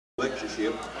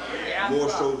Lectureship, more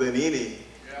so than any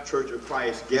Church of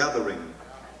Christ gathering.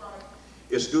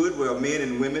 It's good where men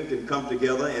and women can come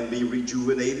together and be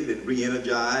rejuvenated and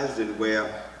re-energized, and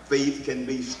where faith can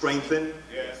be strengthened,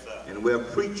 and where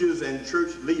preachers and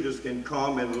church leaders can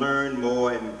come and learn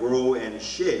more and grow and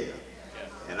share.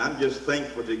 And I'm just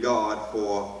thankful to God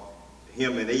for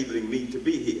Him enabling me to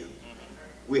be here.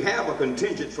 We have a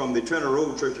contingent from the Turner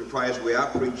Road Church of Christ where I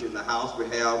preach in the house. We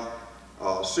have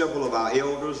several of our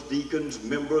elders, deacons,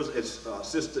 members,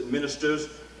 assistant ministers,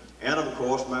 and of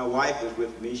course my wife is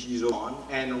with me. She's on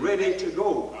and ready to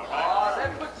go.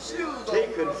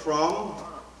 Taken from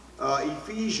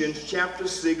Ephesians chapter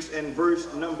 6 and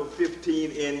verse number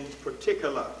 15 in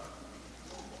particular.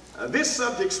 This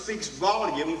subject speaks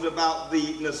volumes about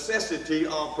the necessity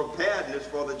of preparedness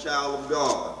for the child of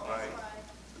God.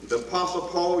 The Apostle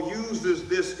Paul uses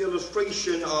this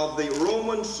illustration of the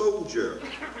Roman soldier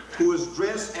who is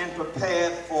dressed and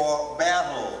prepared for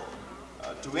battle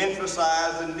to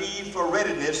emphasize the need for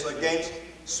readiness against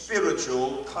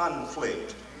spiritual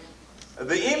conflict.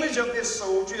 The image of this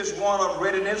soldier is one of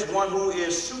readiness, one who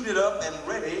is suited up and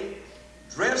ready,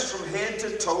 dressed from head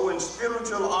to toe in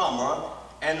spiritual armor,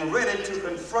 and ready to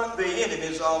confront the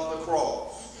enemies of the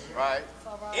cross. Right.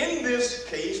 In this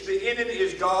case, the enemy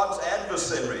is God's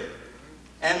adversary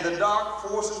and the dark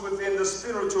forces within the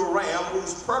spiritual realm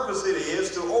whose purpose it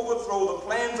is to overthrow the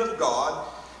plans of God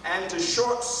and to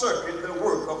short-circuit the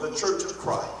work of the Church of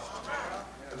Christ.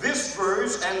 This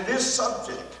verse and this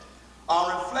subject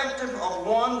are reflective of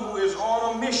one who is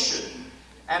on a mission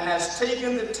and has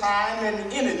taken the time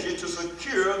and energy to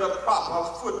secure the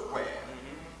proper footwear.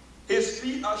 His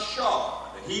feet are shod.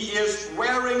 He is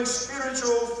wearing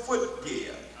spiritual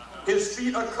footgear. His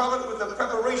feet are covered with the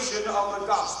preparation of the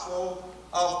gospel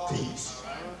of peace.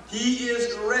 He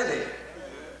is ready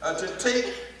to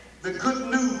take the good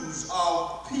news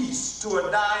of peace to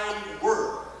a dying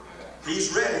world.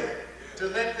 He's ready to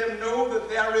let them know that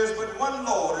there is but one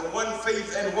Lord and one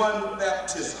faith and one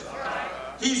baptism.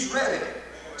 He's ready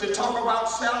to talk about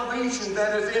salvation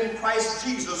that is in Christ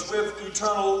Jesus with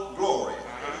eternal glory.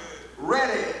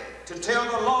 Ready to tell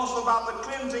the lost about the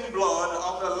cleansing blood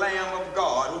of the Lamb of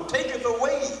God who taketh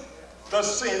away the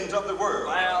sins of the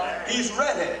world. He's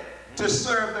ready to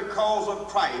serve the cause of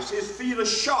Christ. His feet are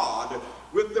shod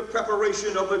with the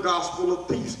preparation of the gospel of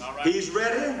peace. He's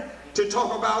ready to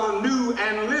talk about a new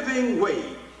and living way.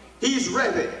 He's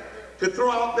ready to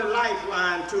throw out the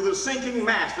lifeline to the sinking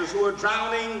masses who are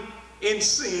drowning in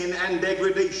sin and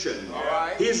degradation.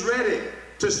 He's ready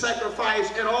to sacrifice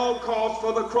at all costs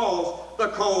for the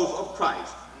cause of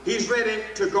Christ. He's ready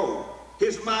to go.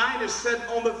 His mind is set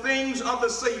on the things of the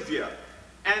Savior.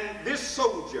 And this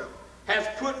soldier has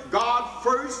put God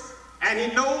first, and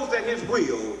he knows that his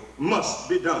will must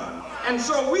be done. And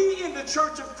so we in the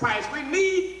Church of Christ, we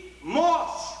need more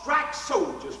strike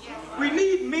soldiers. We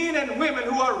need men and women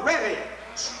who are ready,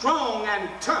 strong and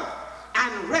tough,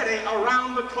 and ready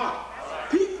around the clock.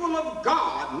 People of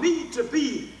God need to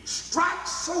be strike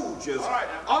soldiers,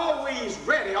 always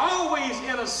ready, always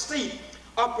in a state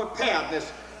of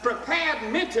preparedness, prepared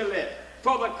mentally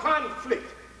for the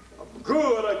conflict of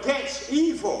good against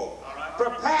evil,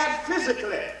 prepared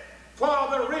physically for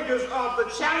the rigors of the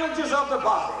challenges of the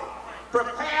body,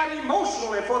 prepared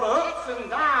emotionally for the ups and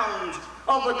downs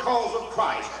of the cause of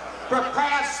Christ,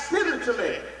 prepared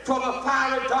spiritually for the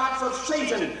fiery darts of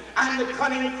Satan and the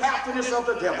cunning craftiness of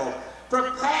the devil,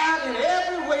 prepared in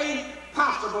every way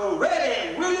possible,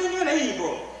 ready, willing, and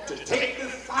able to take the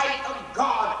fight of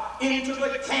God into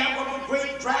the camp of the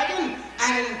great dragon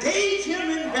and engage him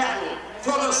in battle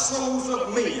for the souls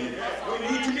of men. We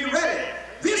need to be ready.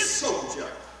 This soldier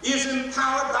is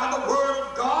empowered by the word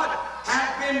of God,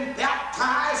 have been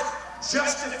baptized,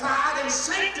 justified, and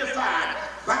sanctified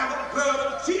by the blood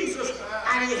of Jesus,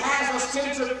 and he has a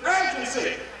sense of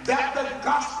urgency that the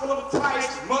gospel of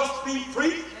Christ must be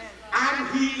preached,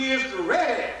 and he is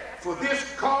ready for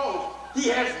this cause. He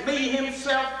has made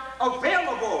himself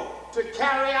available to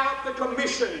carry out the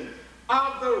commission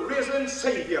of the risen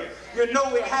Savior. You know,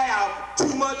 we have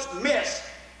too much mess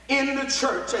in the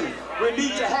church, and we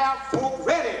need to have folk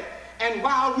ready. And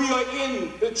while we are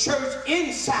in the church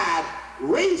inside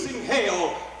raising hell,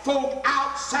 folk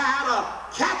outside are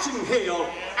catching hell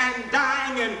and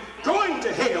dying and going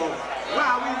to hell,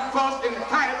 while we fuss and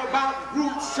fight about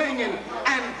group singing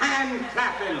and hand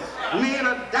clapping. Men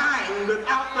are dying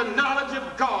without the knowledge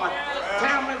of God.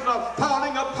 Families are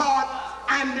falling apart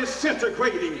and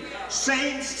disintegrating.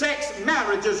 Same-sex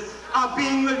marriages are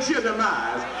being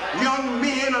legitimized. Young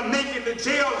men are making the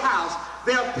jailhouse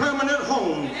their permanent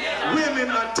home. Women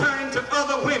are turning to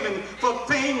other women for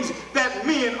things that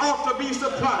men ought to be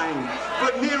supplying.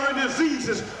 Venereal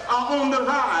diseases are on the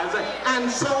rise, and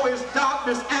so is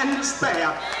darkness and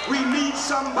despair. We need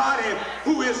somebody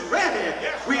who is ready.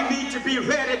 We need to be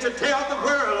ready to tell the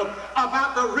world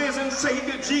about the risen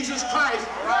Savior Jesus Christ,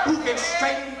 who can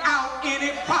straighten out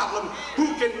any problem,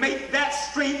 who can make that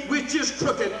street which is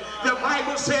crooked. The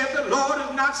Bible says the Lord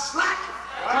is not slack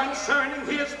concerning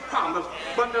his promise,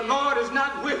 but the Lord is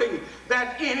not willing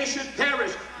that any should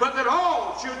perish, but that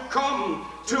all should come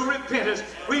to repentance.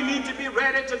 We need to be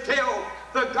ready to tell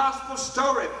the gospel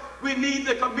story. We need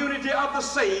the community of the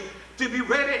saved to be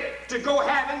ready to go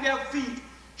having their feet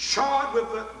shod with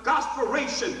the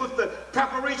gosperation, with the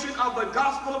preparation of the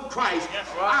gospel of Christ.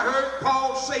 I heard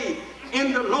Paul say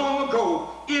in the long ago,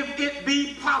 if it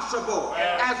be possible,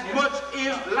 as much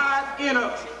is life in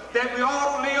us, that we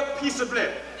ought to live peaceably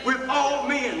with all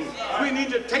men. We need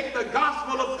to take the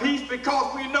gospel of peace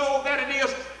because we know that it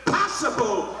is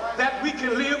possible that we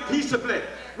can live peaceably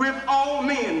with all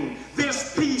men.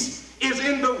 This peace is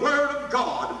in the Word of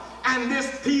God, and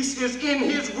this peace is in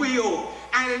His will,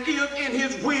 and it is in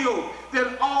His will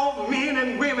that all men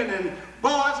and women and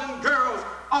boys and girls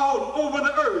all over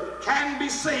the earth can be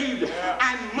saved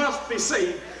and must be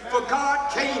saved. For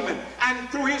God came and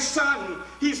through His Son,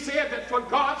 He said that for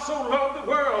God so loved the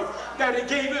world that He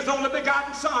gave His only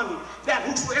begotten Son, that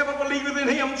whosoever believeth in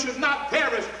Him should not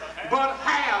perish but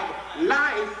have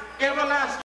life everlasting.